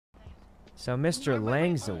So Mr.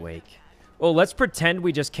 Lang's awake. Well, let's pretend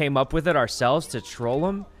we just came up with it ourselves to troll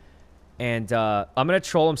him. And I'm going to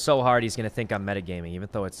troll him so hard he's going to think I'm metagaming, even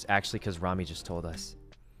though it's actually because Rami just told us.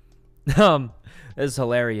 This is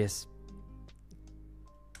hilarious.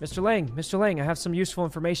 Mr. Lang, I have some useful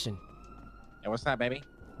information. Yeah, what's that, baby?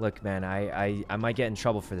 Look, man, I might get in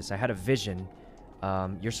trouble for this. I had a vision.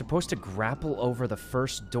 You're supposed to grapple over the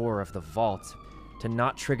first door of the vault to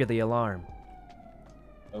not trigger the alarm.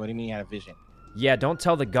 What do you mean you had a vision? Yeah, don't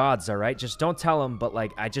tell the gods, all right? Just don't tell them, but,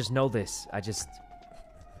 like, I just know this.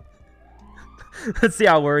 Let's see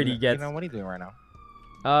how worried he gets. You know, what are you doing right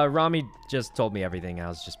now? Rami just told me everything. I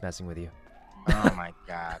was just messing with you. Oh, my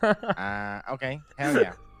God. Okay. Hell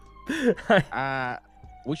yeah.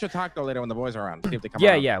 We should talk, though, later when the boys are around. See if they come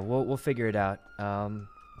around. Yeah. We'll figure it out.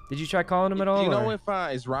 Did you try calling him at all? Do you know if,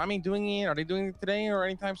 is Rami doing it? Are they doing it today or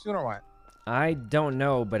anytime soon or what? I don't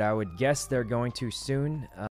know, but I would guess they're going to soon.